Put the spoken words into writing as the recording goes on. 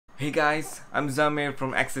Hey guys, I'm Zamir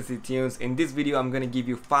from Accessi Tunes. In this video, I'm gonna give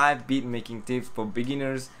you 5 beat making tips for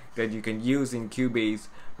beginners that you can use in Cubase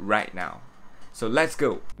right now. So let's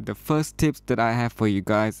go. The first tips that I have for you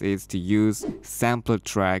guys is to use sampler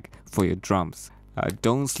track for your drums.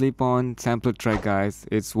 Don't sleep on sampler track, guys.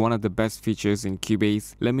 It's one of the best features in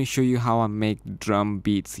Cubase. Let me show you how I make drum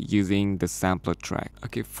beats using the sampler track.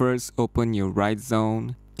 Okay, first open your right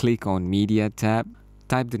zone, click on Media tab.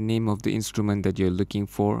 Type the name of the instrument that you're looking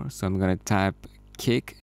for. So I'm gonna type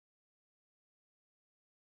kick.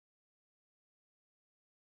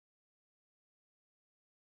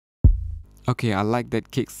 Okay, I like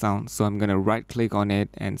that kick sound, so I'm gonna right click on it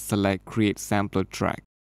and select create sampler track.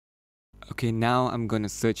 Okay, now I'm gonna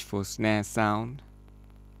search for snare sound.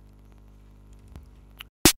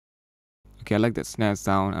 Okay, I like that snare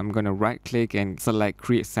sound. I'm gonna right click and select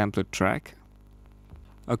create sampler track.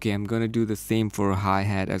 Okay, I'm gonna do the same for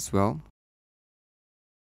hi-hat as well.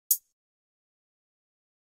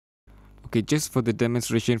 Okay, just for the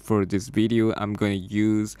demonstration for this video, I'm going to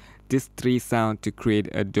use this 3 sound to create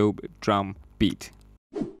a dope drum beat.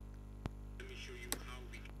 Let me show you how I'm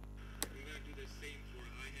going to do the same for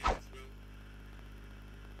hi-hat as well.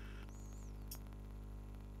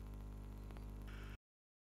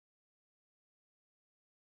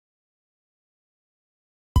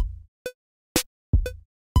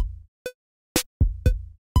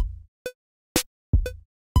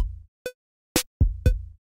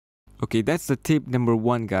 Okay, that's the tip number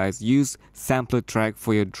 1, guys. Use sampler track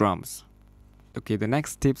for your drums. Okay, the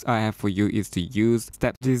next tips I have for you is to use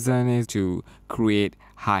step designer to create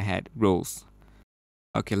hi-hat rolls.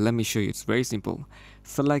 Okay, let me show you. It's very simple.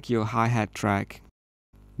 Select your hi-hat track.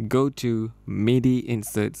 Go to MIDI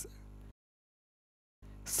inserts.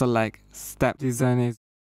 Select step designer.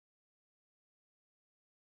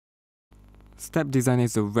 Step designer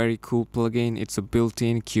is a very cool plugin. It's a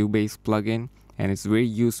built-in Cubase plugin. And it's very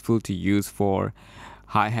useful to use for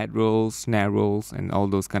hi-hat rolls, snare rolls, and all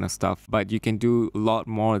those kind of stuff. But you can do a lot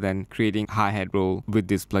more than creating hi-hat roll with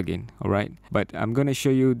this plugin, alright? But I'm gonna show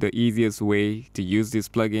you the easiest way to use this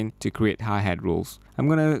plugin to create hi-hat rolls. I'm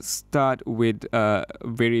gonna start with a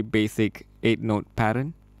very basic 8-note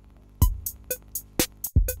pattern.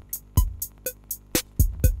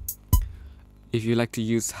 If you like to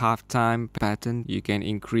use half-time pattern, you can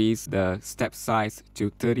increase the step size to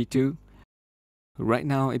 32. Right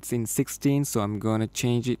now it's in 16, so I'm gonna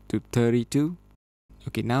change it to 32.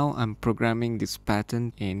 Okay, now I'm programming this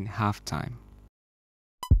pattern in halftime.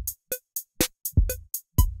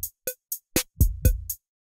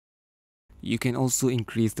 You can also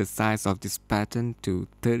increase the size of this pattern to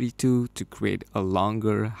 32 to create a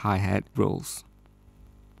longer hi-hat rolls.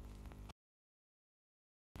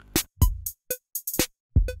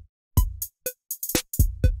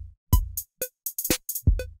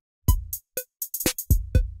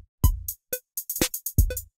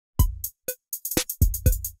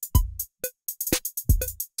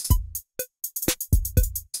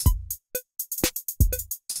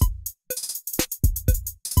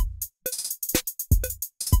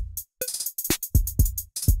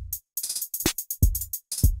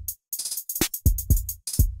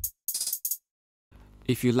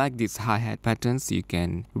 If you like these hi-hat patterns, you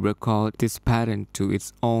can record this pattern to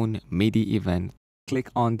its own MIDI event. Click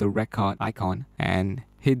on the record icon and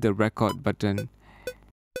hit the record button.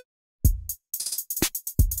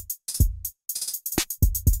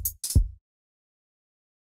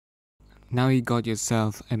 Now you got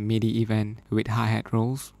yourself a MIDI event with hi-hat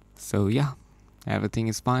rolls. So yeah, everything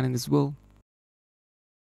is fine in this world.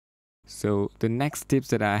 So the next tips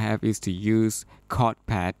that I have is to use chord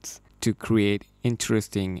pads to create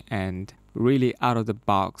interesting and really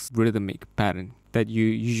out-of-the-box rhythmic pattern that you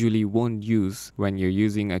usually won't use when you're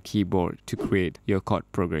using a keyboard to create your chord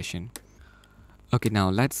progression. Okay, now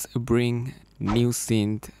let's bring new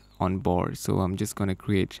synth on board. So I'm just gonna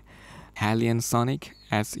create Alien Sonic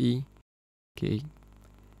SE. Okay,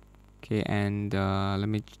 and let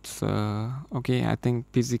me okay, I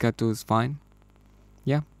think pizzicato is fine.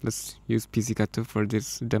 Yeah, let's use pizzicato for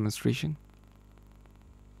this demonstration.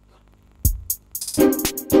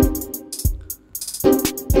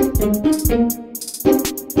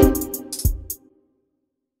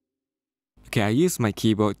 Okay, I used my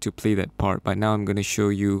keyboard to play that part, but now I'm going to show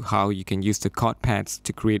you how you can use the chord pads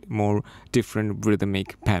to create more different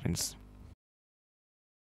rhythmic patterns.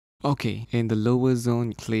 Okay, in the lower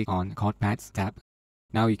zone, click on Chord Pads tab.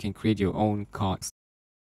 Now you can create your own chords.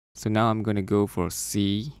 So now I'm going to go for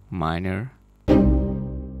C minor,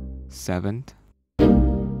 7th,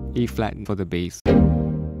 E flat for the bass.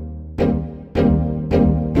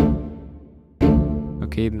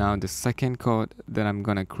 Okay, now the second chord that I'm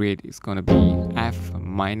gonna create is gonna be F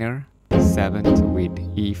minor 7th with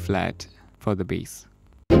E flat for the bass.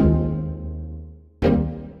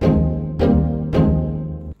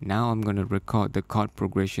 Now I'm gonna record the chord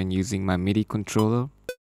progression using my MIDI controller.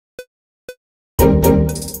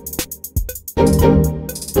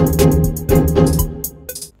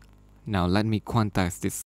 Now let me quantize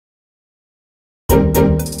this.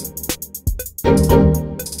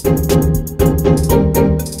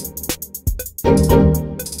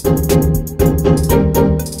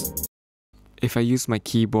 If I use my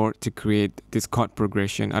keyboard to create this chord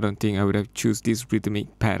progression, I don't think I would have choose these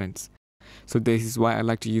rhythmic patterns. So this is why I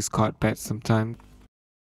like to use chord pads sometimes.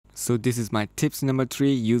 So this is my tips number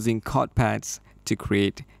 3, using chord pads to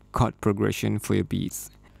create chord progression for your beats.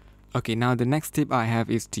 Okay, now the next tip I have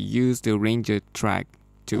is to use the arranger track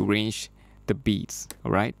to arrange the beats.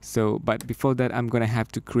 Alright, so but before that I'm gonna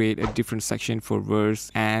have to create a different section for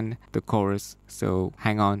verse and the chorus, so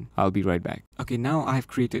hang on, I'll be right back. Okay, now I've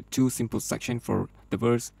created 2 simple sections for the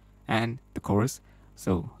verse and the chorus,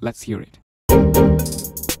 so let's hear it.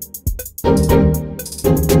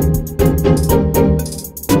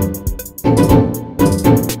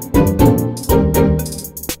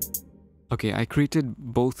 Okay, I created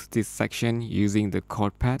both this section using the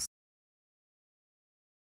chord pads.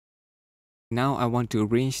 Now I want to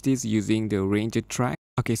arrange this using the arranger track.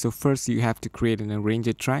 Okay, so first you have to create an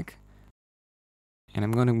arranger track. And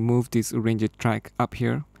I'm gonna move this arranger track up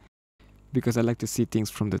here because I like to see things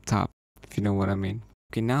from the top, if you know what I mean.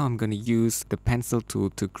 Okay, now I'm gonna use the pencil tool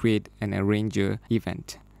to create an arranger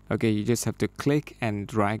event. Okay, you just have to click and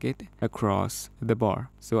drag it across the bar.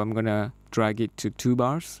 So I'm gonna drag it to 2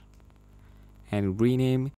 bars and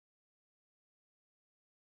rename.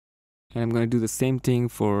 And I'm gonna do the same thing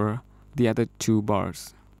for the other 2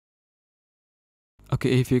 bars.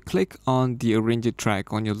 Okay, if you click on the arranger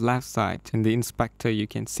track on your left side in the inspector, you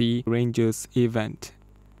can see arranger's event.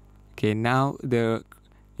 Okay, now the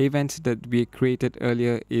event that we created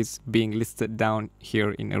earlier is being listed down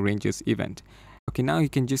here in arranger's event. Okay, now you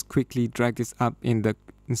can just quickly drag this up in the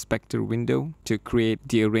inspector window to create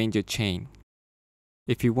the arranger chain.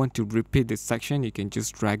 If you want to repeat this section, you can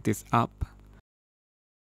just drag this up,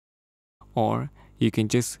 or you can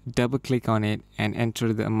just double click on it and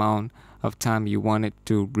enter the amount of time you want it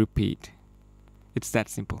to repeat. It's that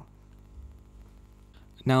simple.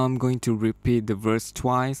 Now I'm going to repeat the verse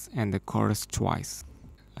twice and the chorus twice.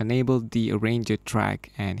 Enable the arranger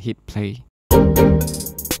track and hit play.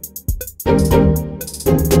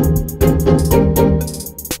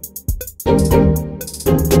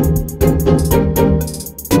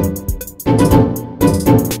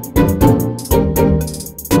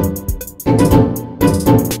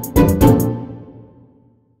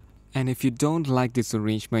 And if you don't like this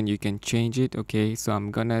arrangement, you can change it. Okay, so I'm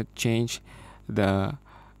gonna change the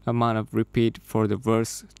amount of repeat for the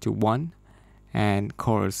verse to 1 and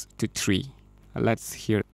chorus to 3. Let's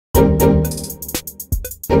hear.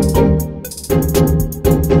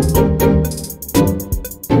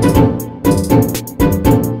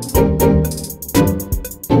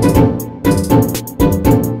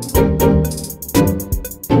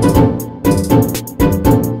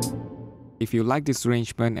 If you like this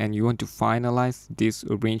arrangement and you want to finalize this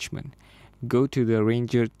arrangement, go to the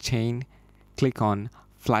arranger chain, click on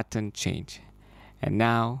flatten change, and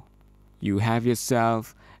now you have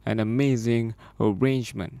yourself an amazing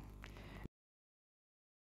arrangement.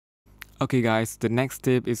 Okay guys, the next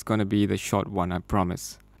tip is gonna be the short one, I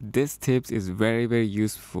promise. This tip is very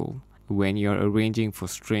useful when you're arranging for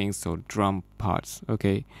strings or drum parts.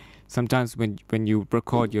 Okay, sometimes when you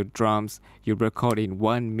record your drums, you record in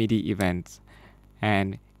one MIDI event,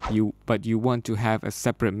 but you want to have a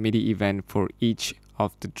separate MIDI event for each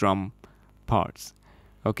of the drum parts.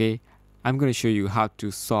 Okay, I'm going to show you how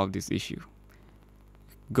to solve this issue.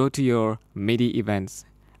 Go to your MIDI events,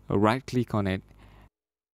 right click on it,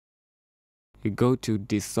 you go to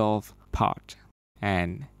dissolve part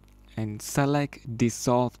and select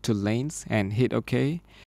dissolve to lanes and hit OK.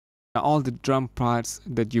 Now all the drum parts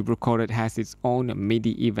that you recorded has its own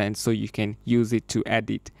MIDI event, so you can use it to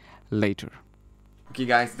edit later. Okay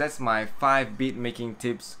guys, that's my 5 beat making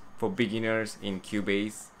tips for beginners in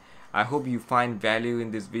Cubase. I hope you find value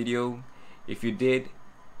in this video. If you did,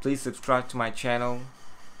 please subscribe to my channel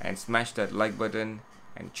and smash that like button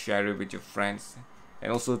and share it with your friends,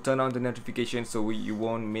 and also turn on the notification so you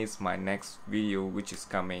won't miss my next video, which is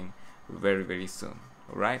coming very soon.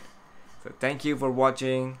 Alright, so thank you for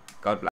watching. God bless.